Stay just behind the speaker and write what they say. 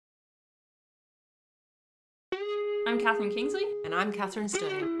I'm Catherine Kingsley. And I'm Catherine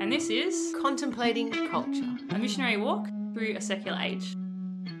Stone. And this is Contemplating Culture, a missionary walk through a secular age.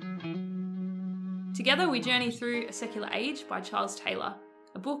 Together we journey through A Secular Age by Charles Taylor,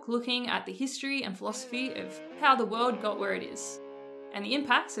 a book looking at the history and philosophy of how the world got where it is, and the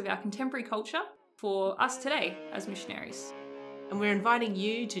impacts of our contemporary culture for us today as missionaries. And we're inviting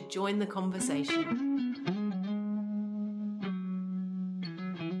you to join the conversation.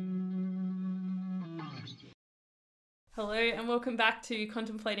 Hello and welcome back to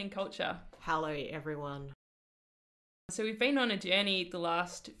Contemplating Culture. Hello, everyone. So we've been on a journey the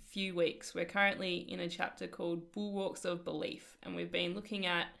last few weeks. We're currently in a chapter called Bulwarks of Belief, and we've been looking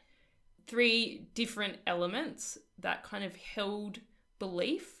at three different elements that kind of held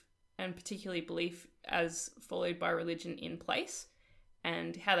belief, and particularly belief as followed by religion, in place,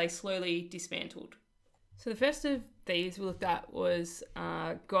 and how they slowly dismantled. So the first of these we looked at was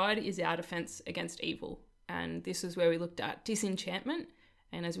God is our defense against evil. And this is where we looked at disenchantment.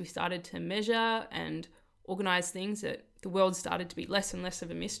 And as we started to measure and organize things, that the world started to be less and less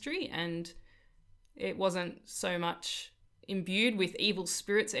of a mystery, and it wasn't so much imbued with evil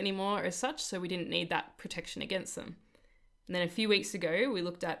spirits anymore as such, so we didn't need that protection against them. And then a few weeks ago, we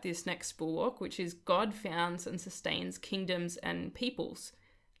looked at this next bulwark, which is God founds and sustains kingdoms and peoples,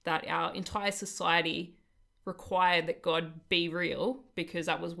 that our entire society required that God be real, because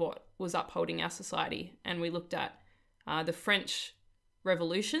that was what was upholding our society. And we looked at the French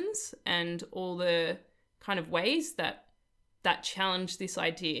revolutions and all the kind of ways that challenged this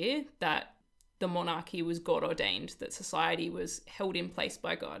idea that the monarchy was God ordained, that society was held in place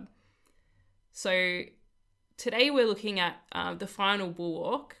by God. So today we're looking at the final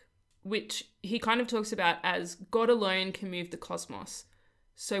bulwark, which he kind of talks about as God alone can move the cosmos.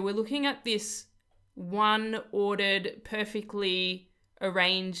 So we're looking at this one ordered, perfectly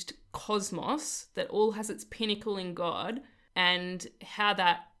arranged cosmos that all has its pinnacle in God, and how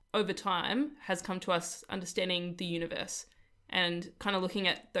that over time has come to us understanding the universe, and kind of looking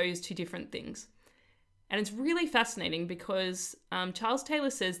at those two different things. And it's really fascinating because Charles Taylor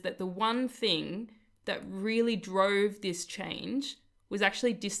says that the one thing that really drove this change was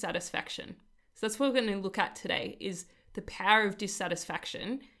actually dissatisfaction. So that's what we're going to look at today, is the power of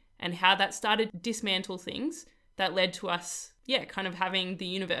dissatisfaction and how that started to dismantle things that led to us, kind of having the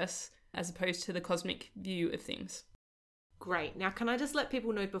universe as opposed to the cosmic view of things. Great. Now, can I just let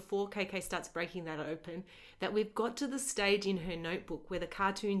people know before KK starts breaking that open, that we've got to the stage in her notebook where the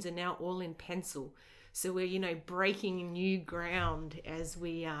cartoons are now all in pencil. So we're, breaking new ground as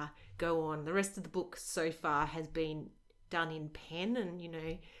we go on. The rest of the book so far has been done in pen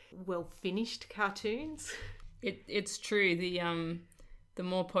and, well-finished cartoons. It's true. The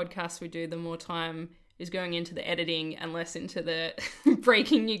more podcasts we do, the more time is going into the editing and less into the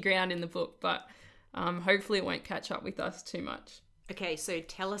breaking new ground in the book. But hopefully it won't catch up with us too much. Okay, so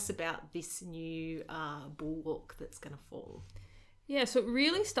tell us about this new bulwark that's going to fall. Yeah, so it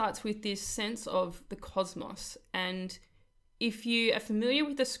really starts with this sense of the cosmos. And if you are familiar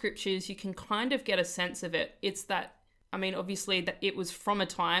with the scriptures, you can kind of get a sense of it. It's that, obviously that it was from a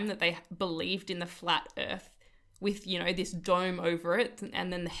time that they believed in the flat earth with, this dome over it,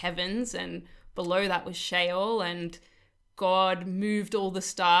 and then the heavens, and below that was Sheol, and God moved all the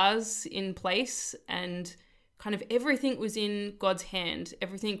stars in place, and kind of everything was in God's hand.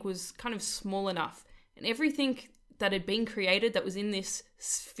 Everything was kind of small enough, and everything that had been created that was in this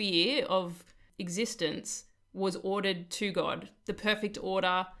sphere of existence was ordered to God. The perfect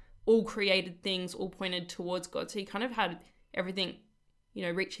order, all created things, all pointed towards God. So you kind of had everything,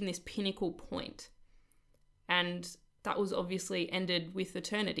 reaching this pinnacle point. And that was obviously ended with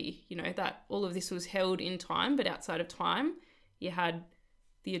eternity, that all of this was held in time, but outside of time, you had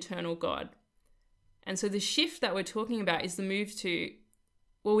the eternal God. And so the shift that we're talking about is the move to,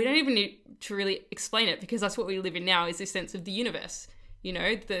 we don't even need to really explain it, because that's what we live in now, is this sense of the universe.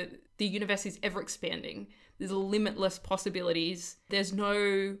 The universe is ever expanding. There's limitless possibilities. There's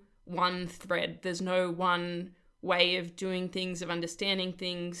no one thread. There's no one way of doing things, of understanding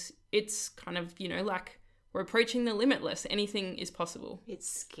things. It's kind of, like we're approaching the limitless. Anything is possible. It's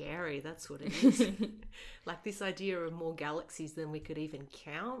scary. That's what it is. Like this idea of more galaxies than we could even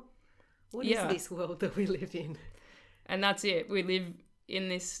count. What is this world that we live in? And that's it. We live in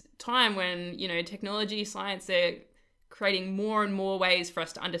this time when, technology, science, they're creating more and more ways for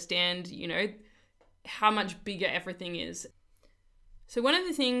us to understand, how much bigger everything is. So one of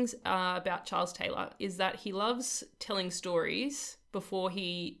the things about Charles Taylor is that he loves telling stories before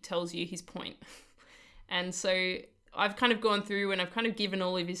he tells you his point. And so I've kind of gone through and I've kind of given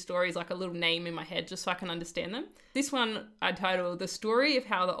all of his stories like a little name in my head just so I can understand them. This one I titled The Story of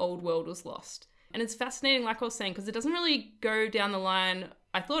How the Old World Was Lost. And it's fascinating, like I was saying, because it doesn't really go down the line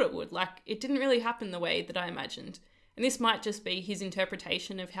I thought it would. Like, it didn't really happen the way that I imagined. And this might just be his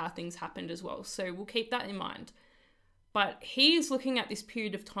interpretation of how things happened as well. So we'll keep that in mind. But he's looking at this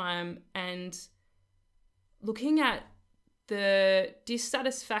period of time and looking at the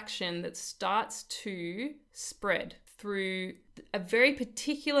dissatisfaction that starts to spread through a very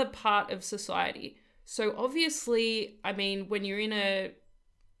particular part of society. So obviously, I mean, when you're in a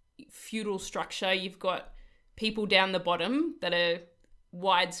feudal structure, you've got people down the bottom that are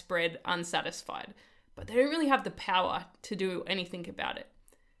widespread unsatisfied, but they don't really have the power to do anything about it.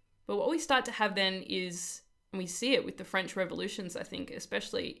 But what we start to have then is, and we see it with the French revolutions, I think,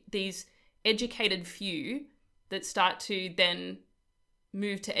 especially these educated few that start to then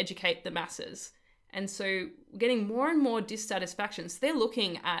move to educate the masses. And so we're getting more and more dissatisfaction. So they're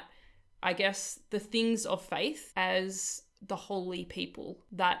looking at, I guess, the things of faith as the holy people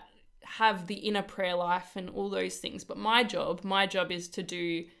that have the inner prayer life and all those things. But my job is to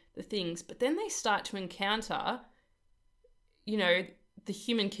do the things. But then they start to encounter, you know, the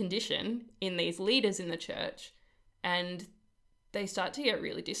human condition in these leaders in the church, and they start to get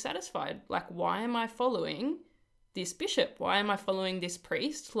really dissatisfied. Like, why am I following this bishop? Why am I following this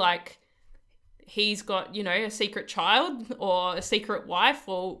priest? Like, he's got, you know, a secret child or a secret wife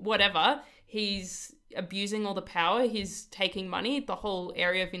or whatever. He's abusing all the power. He's taking money, the whole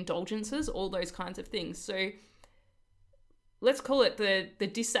area of indulgences, all those kinds of things. So let's call it the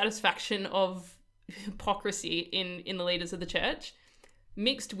dissatisfaction of hypocrisy in the leaders of the church,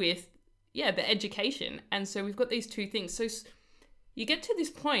 mixed with, the education. And so we've got these two things. So you get to this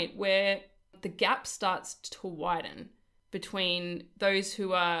point where the gap starts to widen between those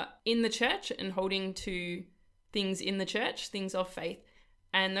who are in the church and holding to things in the church, things of faith,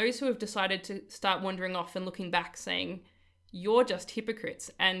 and those who have decided to start wandering off and looking back saying, you're just hypocrites.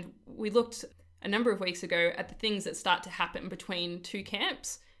 And we looked a number of weeks ago at the things that start to happen between two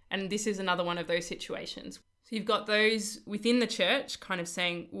camps, and this is another one of those situations. So you've got those within the church kind of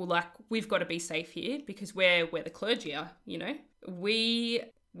saying, well, like, we've got to be safe here because we're the clergy are, you know.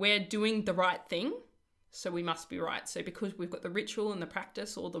 We're doing the right thing, so we must be right. So because we've got the ritual and the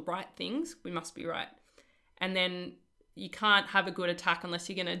practice, all the right things, we must be right. And then you can't have a good attack unless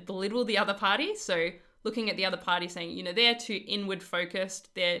you're going to belittle the other party. So looking at the other party saying, you know, they're too inward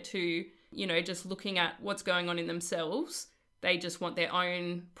focused. They're too, you know, just looking at what's going on in themselves. They just want their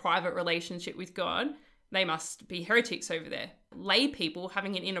own private relationship with God. They must be heretics over there. Lay people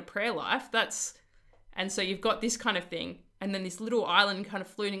having an inner prayer life, and so you've got this kind of thing. And then this little island kind of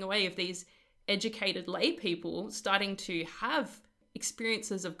floating away of these educated lay people starting to have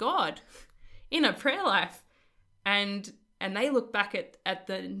experiences of God in a prayer life. And they look back at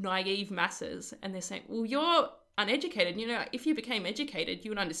the naive masses and they're saying, well, you're uneducated. You know, if you became educated,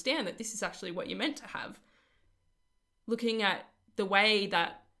 you would understand that this is actually what you're meant to have. Looking at the way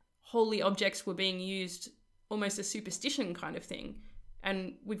that holy objects were being used, almost a superstition kind of thing.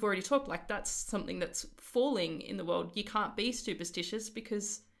 And we've already talked, like, that's something that's falling in the world. You can't be superstitious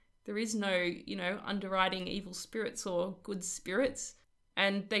because there is no, you know, underwriting evil spirits or good spirits.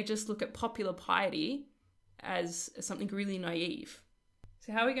 And they just look at popular piety as something really naive.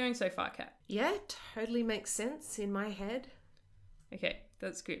 So how are we going so far, Kat? Yeah, totally makes sense in my head. Okay,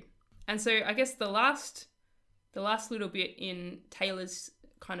 that's good. And so I guess the last little bit in Taylor's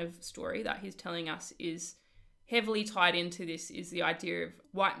kind of story that he's telling us is heavily tied into this is the idea of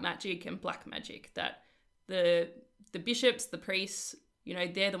white magic and black magic, that the bishops, the priests, you know,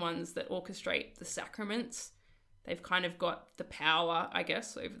 they're the ones that orchestrate the sacraments. They've kind of got the power, I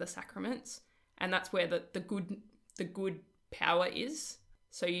guess, over the sacraments. And that's where the good power is.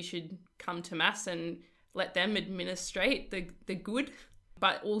 So you should come to Mass and let them administrate the good,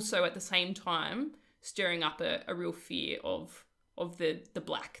 but also at the same time stirring up a real fear of the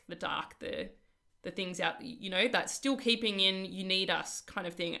black, the dark, the things out, you know, that's still keeping in you need us kind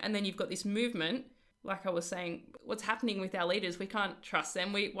of thing. And then you've got this movement, like I was saying, what's happening with our leaders? We can't trust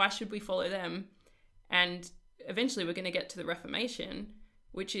them. Why should we follow them? And eventually we're going to get to the Reformation,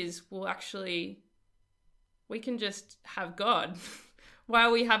 which is, well, actually, we can just have God. Why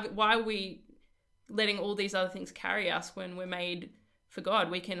are we letting all these other things carry us when we're made for God?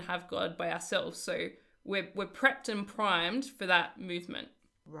 We can have God by ourselves. So we're prepped and primed for that movement.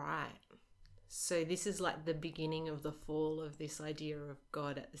 Right. So this is like the beginning of the fall of this idea of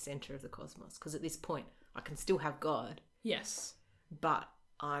God at the center of the cosmos. Because at this point, I can still have God. Yes. But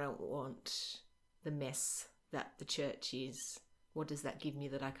I don't want the mess that the church is. What does that give me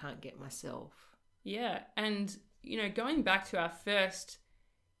that I can't get myself? Yeah. And, you know, going back to our first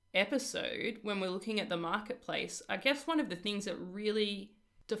episode, when we're looking at the marketplace, I guess one of the things that really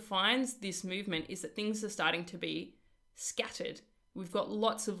defines this movement is that things are starting to be scattered. We've got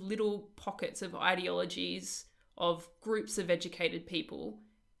lots of little pockets of ideologies, of groups of educated people,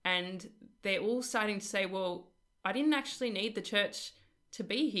 and they're all starting to say, well, I didn't actually need the church to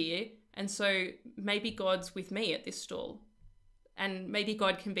be here, and so maybe God's with me at this stall, and maybe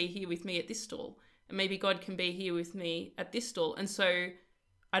God can be here with me at this stall, and maybe God can be here with me at this stall. And so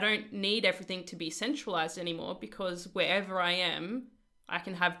I don't need everything to be centralized anymore, because wherever I am, I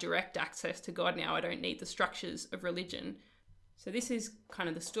can have direct access to God now. I don't need the structures of religion. So this is kind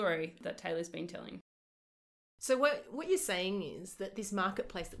of the story that Taylor's been telling. So what you're saying is that this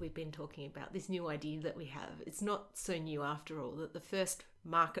marketplace that we've been talking about, this new idea that we have, it's not so new after all, that the first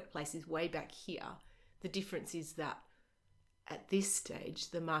marketplace is way back here. The difference is that at this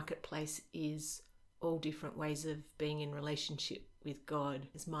stage, the marketplace is all different ways of being in relationship with God.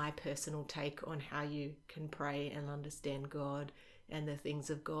 It's my personal take on how you can pray and understand God and the things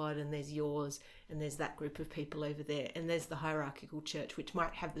of God, and there's yours, and there's that group of people over there, and there's the hierarchical church, which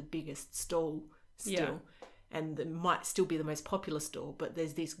might have the biggest stall still, and it might still be the most popular stall, but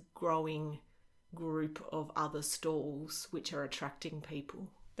there's this growing group of other stalls which are attracting people.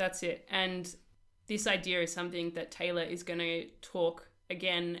 That's it. And this idea is something that Taylor is going to talk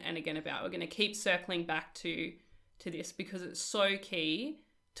again and again about. We're going to keep circling back to this, because it's so key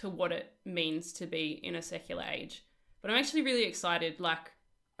to what it means to be in a secular age. But I'm actually really excited, like,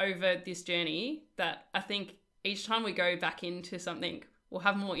 over this journey, that I think each time we go back into something, we'll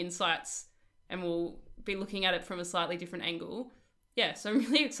have more insights and we'll be looking at it from a slightly different angle. Yeah, so I'm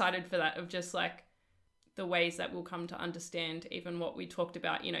really excited for that, of just like the ways that we'll come to understand even what we talked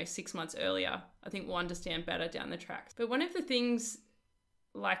about, 6 months earlier. I think we'll understand better down the track. But one of the things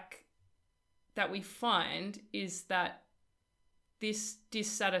like that we find is that this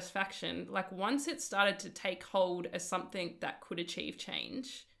dissatisfaction, like once it started to take hold as something that could achieve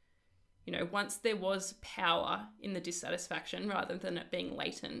change, once there was power in the dissatisfaction rather than it being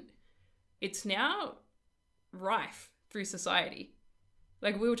latent, it's now rife through society.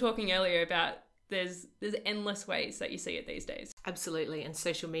 Like we were talking earlier about there's endless ways that you see it these days. Absolutely. And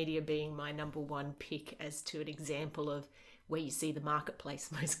social media being my number one pick as to an example of where you see the marketplace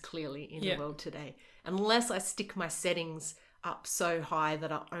most clearly in the world today. Unless I stick my settings up so high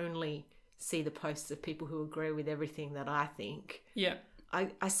that I only see the posts of people who agree with everything that I think. Yeah.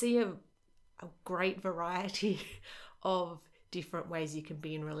 I see a great variety of different ways you can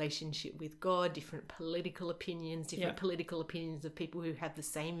be in relationship with God, different political opinions of people who have the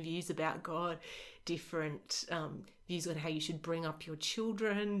same views about God, different views on how you should bring up your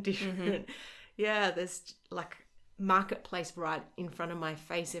children, different... Yeah, there's like marketplace right in front of my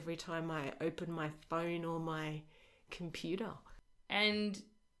face every time I open my phone or my computer. And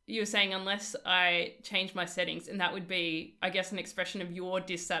you were saying unless I change my settings, and that would be, I guess, an expression of your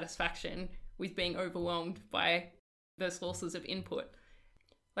dissatisfaction with being overwhelmed by the sources of input.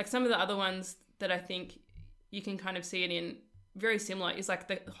 Like some of the other ones that I think you can kind of see it in very similar is like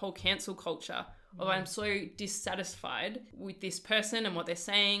the whole cancel culture of I'm so dissatisfied with this person and what they're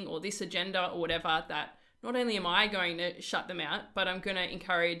saying or this agenda or whatever, that not only am I going to shut them out, but I'm going to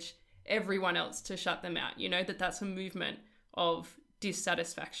encourage everyone else to shut them out. That's a movement of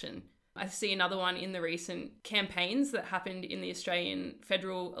dissatisfaction. I see another one in the recent campaigns that happened in the Australian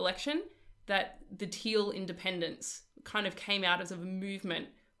federal election, that the Teal independents kind of came out as a movement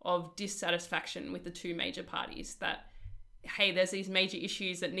of dissatisfaction with the two major parties, that, hey, there's these major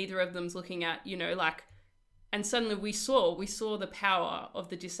issues that neither of them's looking at, and suddenly we saw the power of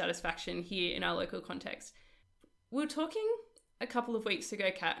the dissatisfaction here in our local context. We were talking a couple of weeks ago,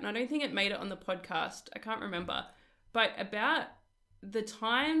 Kat, and I don't think it made it on the podcast, I can't remember, but about the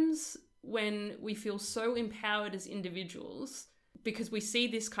times when we feel so empowered as individuals because we see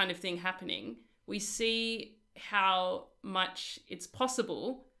this kind of thing happening. We see how much it's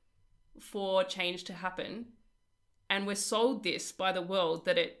possible for change to happen, and we're sold this by the world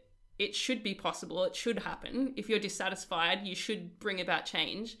that it should be possible, it should happen. If you're dissatisfied, you should bring about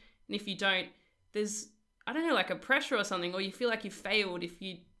change, and if you don't, there's, I don't know, like a pressure or something, or you feel like you've failed if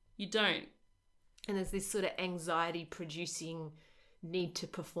you don't. And there's this sort of anxiety producing need to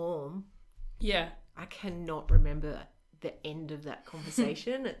perform. Yeah. I cannot remember the end of that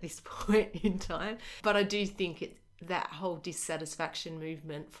conversation at this point in time. But I do think that whole dissatisfaction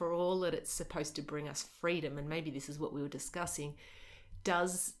movement, for all that it's supposed to bring us freedom, and maybe this is what we were discussing,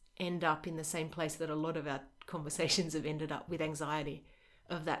 does end up in the same place that a lot of our conversations have ended up, with anxiety,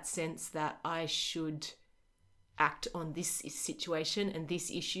 of that sense that I should act on this situation and this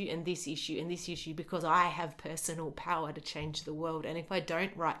issue and this issue and this issue because I have personal power to change the world. And if I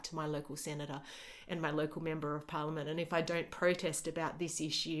don't write to my local senator and my local member of parliament, and if I don't protest about this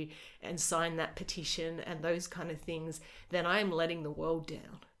issue and sign that petition and those kind of things, then I am letting the world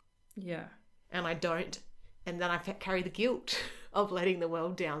down. Yeah. And I don't. And then I carry the guilt of letting the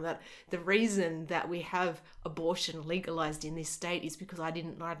world down. That the reason that we have abortion legalized in this state is because I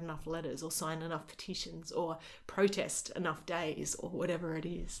didn't write enough letters or sign enough petitions or protest enough days or whatever it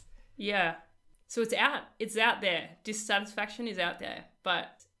is. Yeah. So it's out there. Dissatisfaction is out there.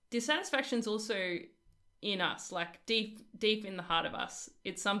 But dissatisfaction's also in us, like deep in the heart of us.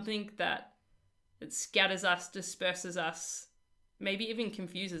 It's something that scatters us, disperses us, maybe even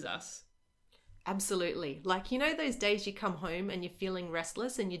confuses us. Absolutely. Like, you know, those days you come home and you're feeling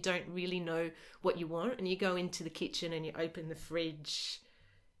restless and you don't really know what you want, and you go into the kitchen and you open the fridge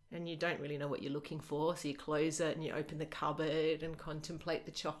and you don't really know what you're looking for. So you close it and you open the cupboard and contemplate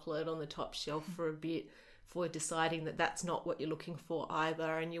the chocolate on the top shelf for a bit before deciding that that's not what you're looking for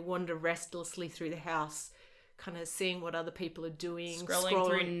either. And you wander restlessly through the house, kind of seeing what other people are doing, scrolling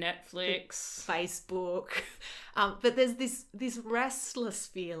through Netflix, Facebook. But there's this restless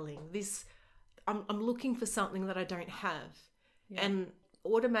feeling, this I'm looking for something that I don't have, and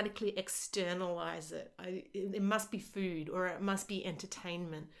automatically externalize it. It must be food, or it must be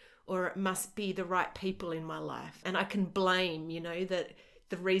entertainment, or it must be the right people in my life. And I can blame, you know, that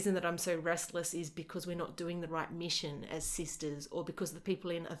the reason that I'm so restless is because we're not doing the right mission as sisters, or because the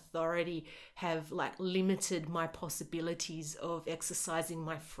people in authority have like limited my possibilities of exercising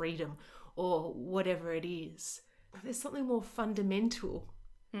my freedom, or whatever it is. There's something more fundamental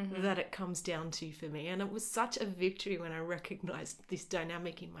that it comes down to for me. And it was such a victory when I recognized this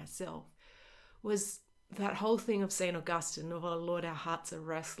dynamic in myself, was that whole thing of St. Augustine of, oh Lord, our hearts are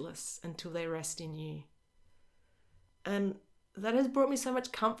restless until they rest in you. And that has brought me so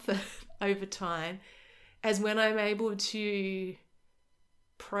much comfort over time, as when I'm able to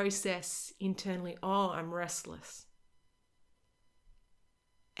process internally, oh, I'm restless,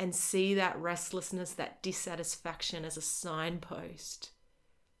 and see that restlessness, that dissatisfaction as a signpost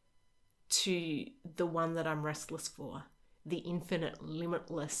to the one that I'm restless for, the infinite,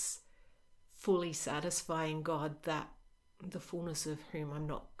 limitless, fully satisfying God, that the fullness of whom I'm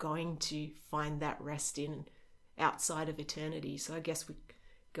not going to find that rest in outside of eternity. So I guess we're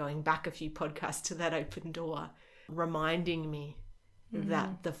going back a few podcasts to that open door, reminding me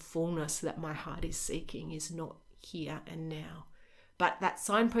that the fullness that my heart is seeking is not here and now. But that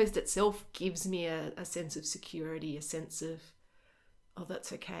signpost itself gives me a sense of security, a sense of, oh,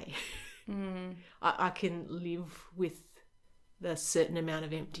 that's okay. I can live with the certain amount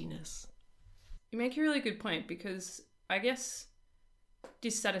of emptiness. You make a really good point, because I guess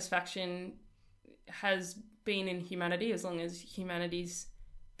dissatisfaction has been in humanity as long as humanity's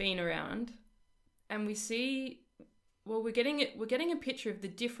been around, and we see, well, we're getting a picture of the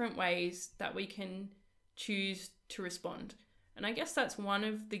different ways that we can choose to respond. And I guess that's one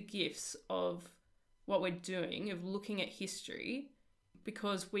of the gifts of what we're doing, of looking at history,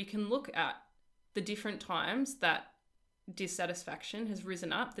 because we can look at the different times that dissatisfaction has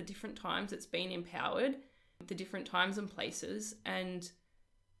risen up, the different times it's been empowered, the different times and places, and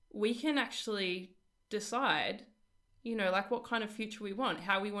we can actually decide, you know, like what kind of future we want,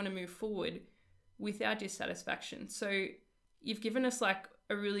 how we want to move forward with our dissatisfaction. So you've given us like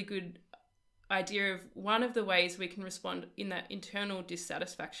a really good idea of one of the ways we can respond in that internal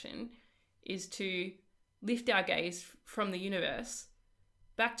dissatisfaction is to lift our gaze from the universe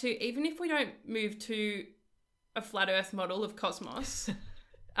back to, even if we don't move to a flat earth model of cosmos,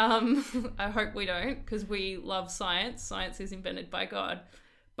 I hope we don't, because we love science. Science is invented by God.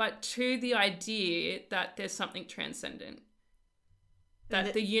 But to the idea that there's something transcendent,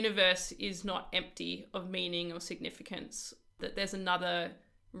 that the universe is not empty of meaning or significance, that there's another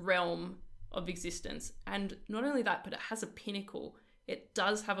realm of existence. And not only that, but it has a pinnacle. It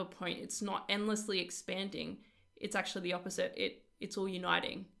does have a point. It's not endlessly expanding. It's actually the opposite. It's all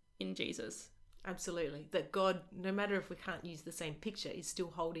uniting in Jesus. Absolutely. That God, no matter if we can't use the same picture, is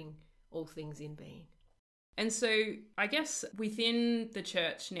still holding all things in being. And so I guess within the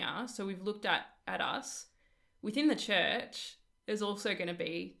church now, so we've looked at us, within the church, there's also going to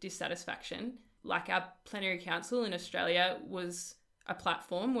be dissatisfaction. Like our plenary council in Australia was a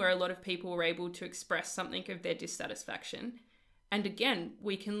platform where a lot of people were able to express something of their dissatisfaction. And again,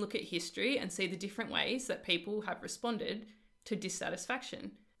 we can look at history and see the different ways that people have responded to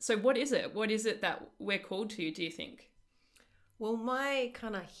dissatisfaction. So what is it? What is it that we're called to, do you think? Well, my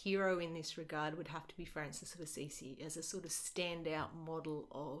kind of hero in this regard would have to be Francis of Assisi, as a sort of standout model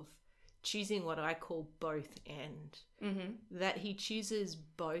of choosing what I call both and. That he chooses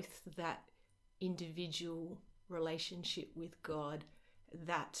both that individual relationship with God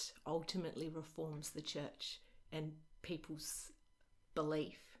that ultimately reforms the church and people's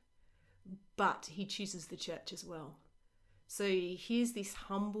belief, but he chooses the church as well. So here's this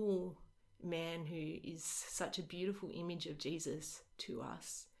humble man who is such a beautiful image of Jesus to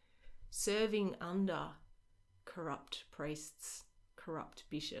us, serving under corrupt priests, corrupt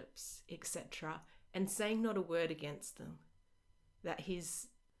bishops, etc., and saying not a word against them. That his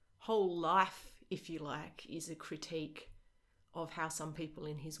whole life, if you like, is a critique of how some people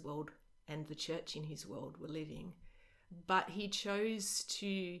in his world and the church in his world were living. But he chose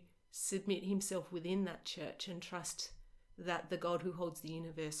to submit himself within that church and trust that the God who holds the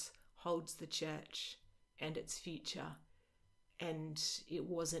universe holds the church and its future. And it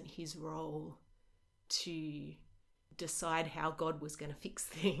wasn't his role to decide how God was going to fix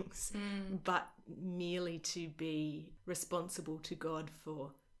things, but merely to be responsible to God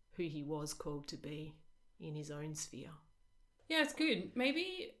for who he was called to be in his own sphere. Yeah, it's good.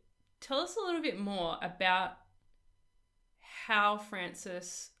 Maybe tell us a little bit more about how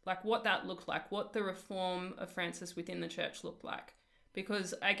Francis, like what that looked like, what the reform of Francis within the church looked like.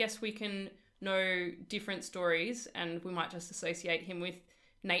 Because I guess we can know different stories and we might just associate him with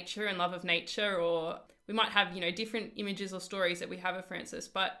nature and love of nature, or we might have, different images or stories that we have of Francis.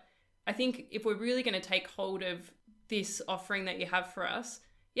 But I think if we're really going to take hold of this offering that you have for us,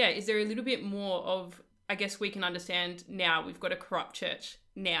 is there a little bit more of, I guess we can understand now we've got a corrupt church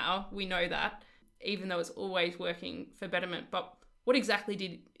now, we know that, even though it's always working for betterment. But what exactly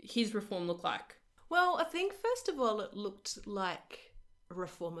did his reform look like? Well, I think first of all, it looked like a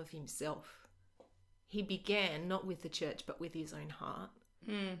reform of himself. He began not with the church, but with his own heart.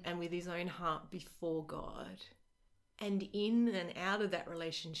 And with his own heart before God. And in and out of that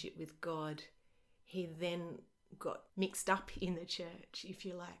relationship with God, he then got mixed up in the church, if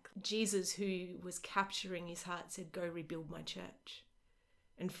you like. Jesus, who was capturing his heart, said, "Go rebuild my church."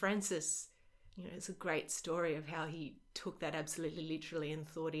 And Francis, it's a great story of how he took that absolutely literally and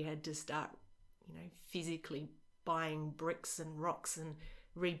thought he had to start, physically buying bricks and rocks and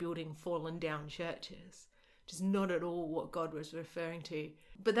rebuilding fallen down churches. Which is not at all what God was referring to.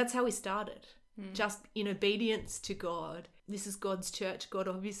 But that's how he started. Just in obedience to God. This is God's church. God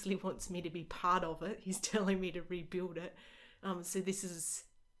obviously wants me to be part of it. He's telling me to rebuild it. So this is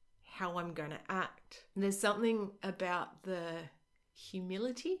how I'm going to act. And there's something about the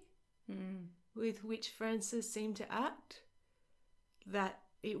humility with which Francis seemed to act, that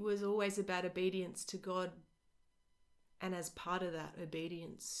it was always about obedience to God, and as part of that,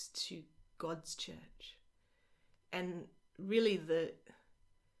 obedience to God's church. And really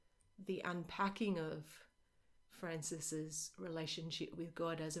the unpacking of Francis's relationship with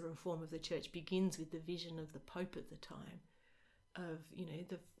God as a reform of the church begins with the vision of the Pope at the time of,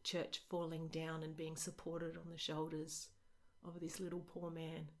 the church falling down and being supported on the shoulders of this little poor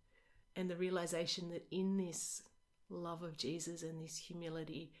man. And the realization that in this love of Jesus and this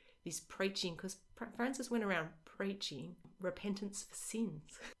humility, this preaching, because Francis went around preaching repentance for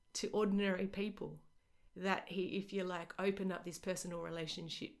sins to ordinary people, that he, if you like, opened up this personal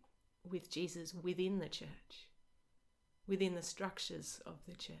relationship with Jesus within the church, within the structures of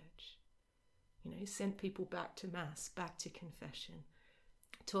the church. Sent people back to Mass, back to confession,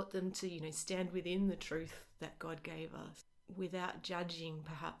 taught them to, stand within the truth that God gave us without judging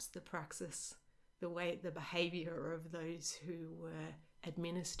perhaps the praxis, the behaviour of those who were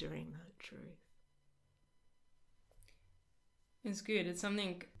administering that truth. It's good. It's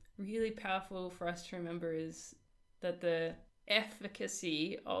something really powerful for us to remember, is that the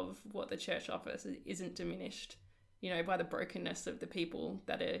efficacy of what the church offers isn't diminished, by the brokenness of the people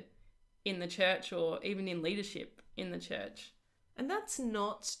that are in the church or even in leadership in the church. And that's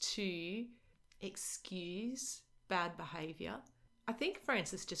not to excuse bad behaviour. I think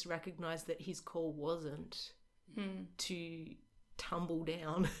Francis just recognised that his call wasn't to tumble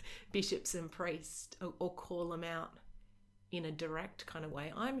down bishops and priests or call them out in a direct kind of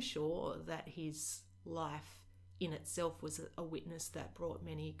way. I'm sure that his life in itself was a witness that brought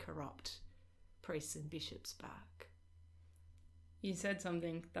many corrupt priests and bishops back. You said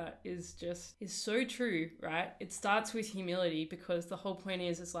something that is so true, right? It starts with humility, because the whole point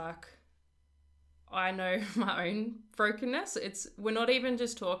is like, I know my own brokenness. We're not even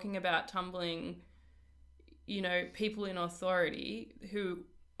just talking about tumbling, people in authority who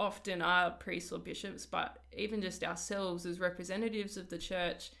often are priests or bishops, but even just ourselves as representatives of the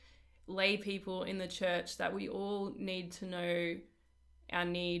church, lay people in the church, that we all need to know our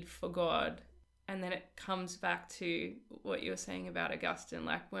need for God And then it comes back to what you were saying about Augustine,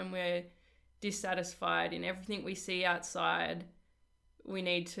 like when we're dissatisfied in everything we see outside, we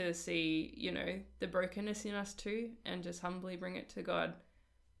need to see, you know, the brokenness in us too, and just humbly bring it to God. And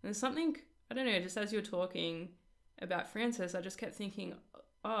there's something, I don't know, just as you're talking about Francis, I just kept thinking,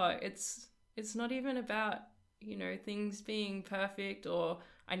 oh, it's not even about, you know, things being perfect or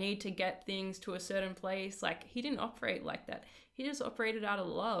I need to get things to a certain place. Like, he didn't operate like that. He just operated out of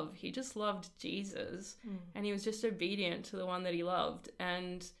love. He just loved Jesus and he was just obedient to the one that he loved.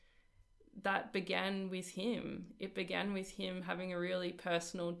 And that began with him. It began with him having a really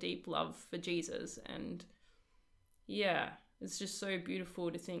personal, deep love for Jesus. And yeah, it's just so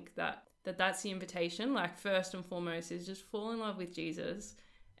beautiful to think that that's the invitation. Like, first and foremost is just fall in love with Jesus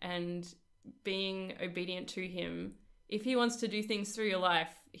and being obedient to him. If he wants to do things through your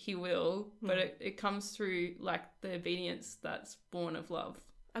life, he will, but it comes through like the obedience that's born of love.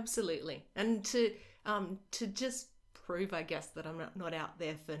 Absolutely. And to just prove, I guess, that I'm not out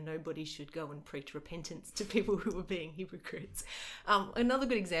there for nobody should go and preach repentance to people who are being hypocrites. Another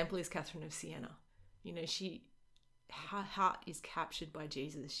good example is Catherine of Siena. You know, her heart is captured by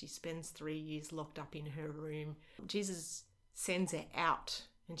Jesus. She spends 3 years locked up in her room. Jesus sends her out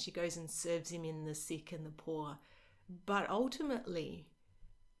and she goes and serves him in the sick and the poor. But ultimately,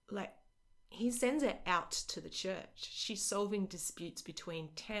 like, he sends her out to the church. She's solving disputes between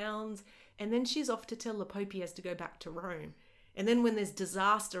towns, and then she's off to tell the Pope he has to go back to Rome. And then when there's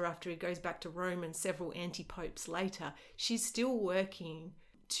disaster after he goes back to Rome and several anti-popes later, she's still working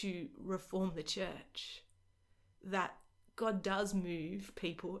to reform the church. That God does move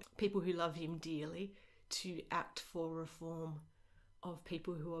people who love him dearly, to act for reform of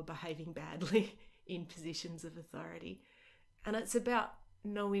people who are behaving badly in positions of authority. And it's about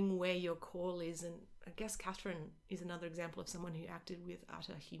knowing where your call is. And I guess Catherine is another example of someone who acted with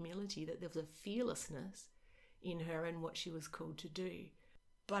utter humility, that there was a fearlessness in her and what she was called to do.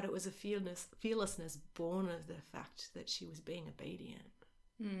 But it was a fearlessness born of the fact that she was being obedient.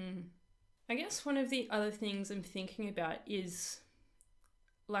 I guess one of the other things I'm thinking about is,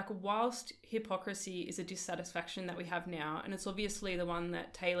 like, whilst hypocrisy is a dissatisfaction that we have now, and it's obviously the one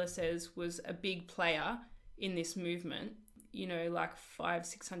that Taylor says was a big player in this movement, you know, like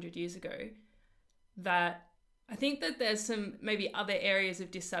 500-600 years ago, that I think that there's some maybe other areas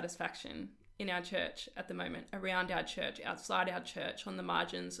of dissatisfaction in our church at the moment, around our church, outside our church, on the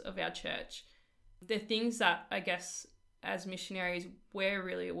margins of our church. They're things that I guess as missionaries we're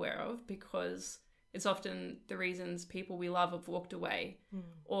really aware of, because it's often the reasons people we love have walked away,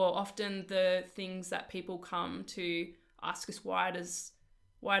 or often the things that people come to ask us, why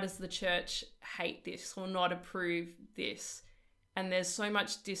does the church hate this or not approve this? And there's so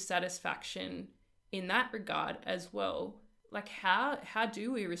much dissatisfaction in that regard as well. Like, how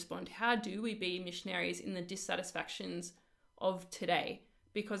do we respond? How do we be missionaries in the dissatisfactions of today?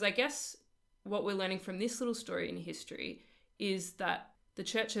 Because I guess what we're learning from this little story in history is that the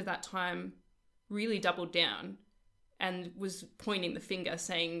church of that time really doubled down and was pointing the finger,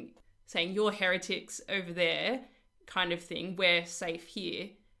 saying you're heretics over there, kind of thing. We're safe here.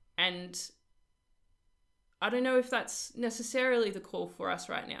 And I don't know if that's necessarily the call for us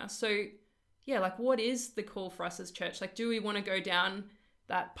right now. So yeah, like, what is the call for us as church? Like, do we want to go down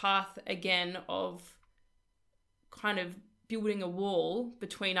that path again of kind of building a wall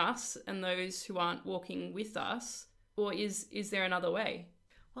between us and those who aren't walking with us? Or is there another way?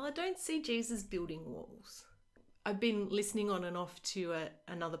 Well, I don't see Jesus building walls. I've been listening on and off to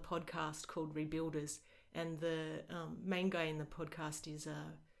another podcast called Rebuilders, and the main guy in the podcast is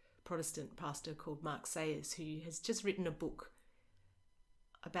a Protestant pastor called Mark Sayers, who has just written a book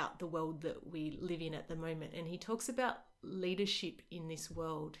about the world that we live in at the moment. And he talks about leadership in this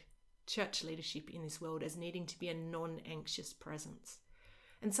world, church leadership in this world, as needing to be a non-anxious presence.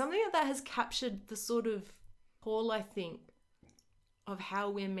 And something like that has captured the sort of call, I think, of how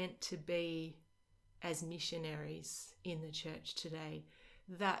we're meant to be as missionaries in the church today,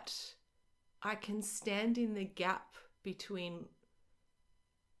 that I can stand in the gap between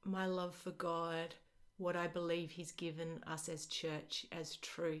my love for God, what I believe he's given us as church, as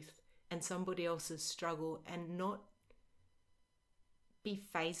truth, and somebody else's struggle, and not be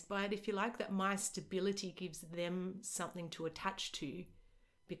fazed by it, if you like, that my stability gives them something to attach to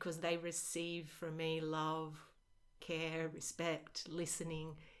because they receive from me love, care, respect,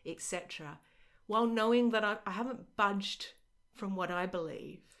 listening, etc., while knowing that I haven't budged from what I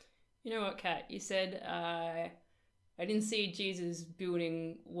believe. You know what, Kat? You said, I didn't see Jesus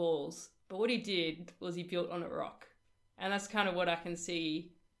building walls, but what he did was he built on a rock. And that's kind of what I can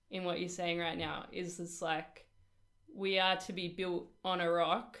see in what you're saying right now, is it's like, we are to be built on a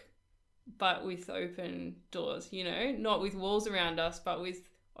rock but with open doors, you know, not with walls around us, but with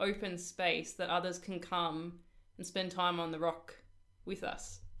open space that others can come and spend time on the rock with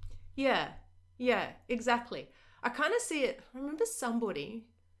us. Yeah, exactly. I kind of see it. I remember somebody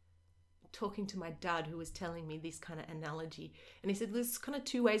talking to my dad who was telling me this kind of analogy, and he said there's kind of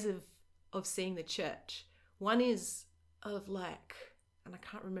two ways of seeing the church. One is of like, and I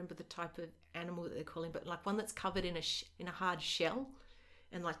can't remember the type of animal that they're calling, but like one that's covered in a hard shell,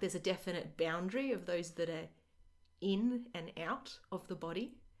 and like there's a definite boundary of those that are in and out of the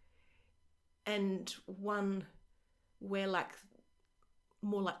body, and one where like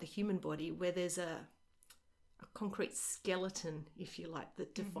more like the human body, where there's a concrete skeleton, if you like,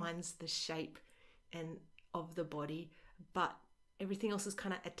 that defines the shape and of the body, but everything else is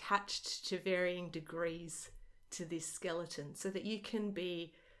kind of attached to varying degrees to this skeleton, so that you can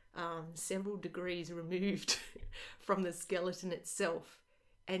be several degrees removed from the skeleton itself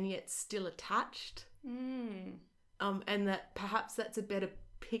and yet still attached. And that perhaps that's a better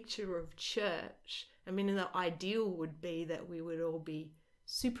picture of church. I mean, the ideal would be that we would all be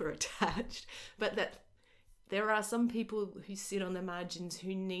super attached, but that there are some people who sit on the margins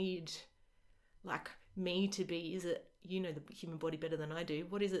who need, like me to be, is it, you know the human body better than I do,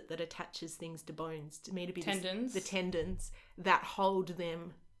 what is it that attaches things to bones? To me to be tendons. The tendons that hold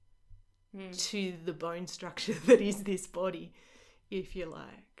them to the bone structure that is this body, if you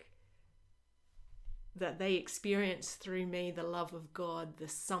like. That they experience through me the love of God, the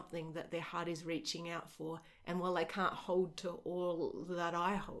something that their heart is reaching out for. And while they can't hold to all that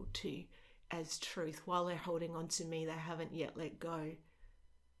I hold to as truth, while they're holding on to me, they haven't yet let go.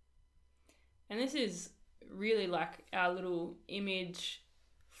 And this is really like our little image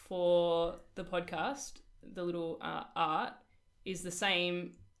for the podcast, the little art, is the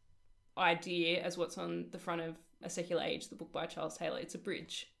same idea as what's on the front of A Secular Age, the book by Charles Taylor. It's a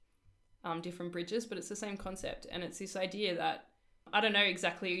bridge. Different bridges, but it's the same concept. And it's this idea that, I don't know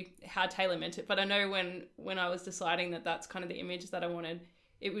exactly how Taylor meant it, but I know when I was deciding that that's kind of the image that I wanted,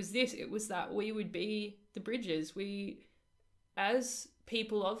 it was that we would be the bridges. We, as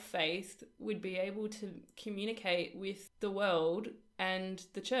people of faith, would be able to communicate with the world and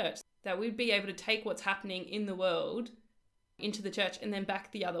the church, that we'd be able to take what's happening in the world into the church, and then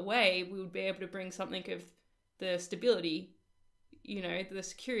back the other way, we would be able to bring something of the stability, you know, the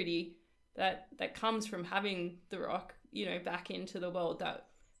security that comes from having the rock, you know, back into the world, that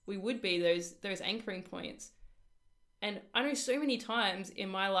we would be those anchoring points. And I know so many times in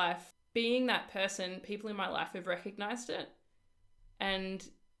my life, being that person, people in my life have recognized it. And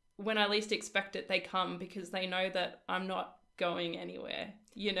when I least expect it, they come because they know that I'm not going anywhere,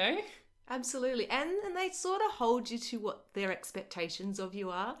 you know? Absolutely. And they sort of hold you to what their expectations of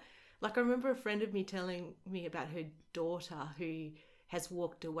you are. Like, I remember a friend of me telling me about her daughter who has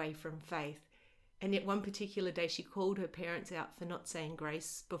walked away from faith. And yet one particular day she called her parents out for not saying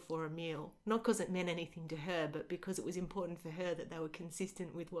grace before a meal. Not because it meant anything to her, but because it was important for her that they were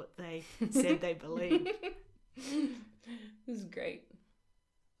consistent with what they said they believed. This is great.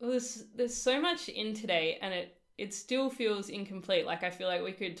 Well, there's so much in today, and it still feels incomplete. Like, I feel like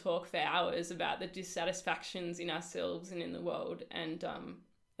we could talk for hours about the dissatisfactions in ourselves and in the world. And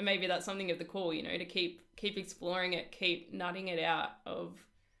maybe that's something of the call, you know, to keep exploring it, keep nutting it out of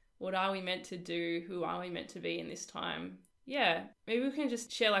what are we meant to do, who are we meant to be in this time. Yeah, maybe we can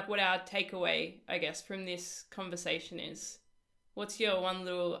just share like what our takeaway, I guess, from this conversation is. What's your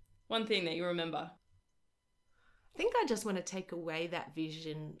one thing that you remember? I think I just want to take away that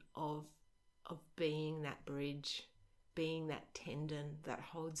vision of being that bridge, being that tendon that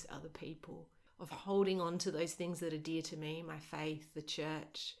holds other people, of holding on to those things that are dear to me, my faith, the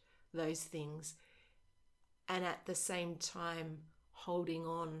church, those things, and at the same time holding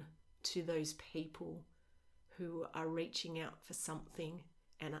on to those people who are reaching out for something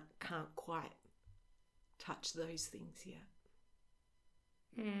and can't quite touch those things yet.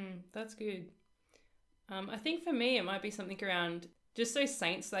 That's good. I think for me it might be something around just those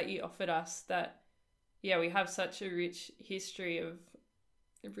saints that you offered us, that, yeah, we have such a rich history of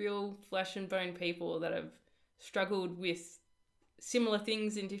real flesh and bone people that have struggled with similar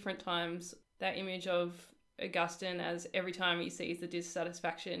things in different times. That image of Augustine as every time he sees the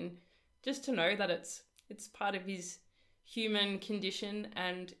dissatisfaction, just to know that it's part of his human condition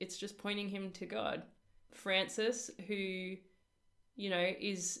and it's just pointing him to God. Francis, who, you know,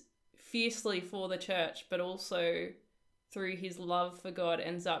 is fiercely for the church, but also through his love for God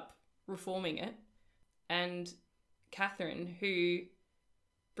ends up reforming it. And Catherine, who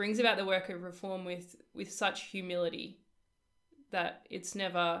brings about the work of reform with such humility that it's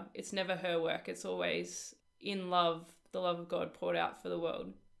never her work. It's always in love, the love of God poured out for the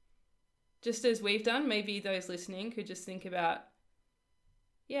world. just as we've done, maybe those listening could just think about,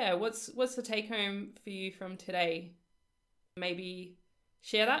 yeah, what's the take home for you from today? Maybe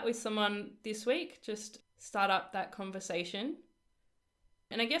share that with someone this week. Just start up that conversation.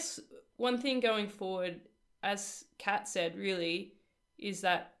 And I guess one thing going forward, as Kat said, really, is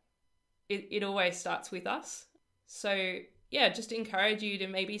that it always starts with us. So yeah, just encourage you to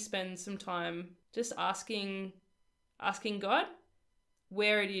maybe spend some time just asking God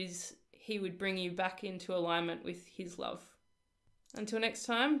where it is he would bring you back into alignment with his love. Until next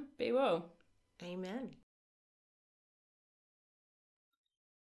time, be well. Amen.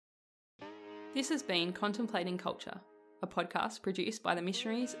 This has been Contemplating Culture, a podcast produced by the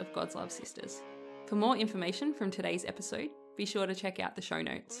Missionaries of God's Love Sisters. For more information from today's episode, be sure to check out the show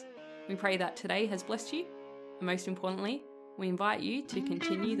notes. We pray that today has blessed you, and most importantly, we invite you to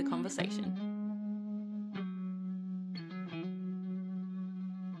continue the conversation.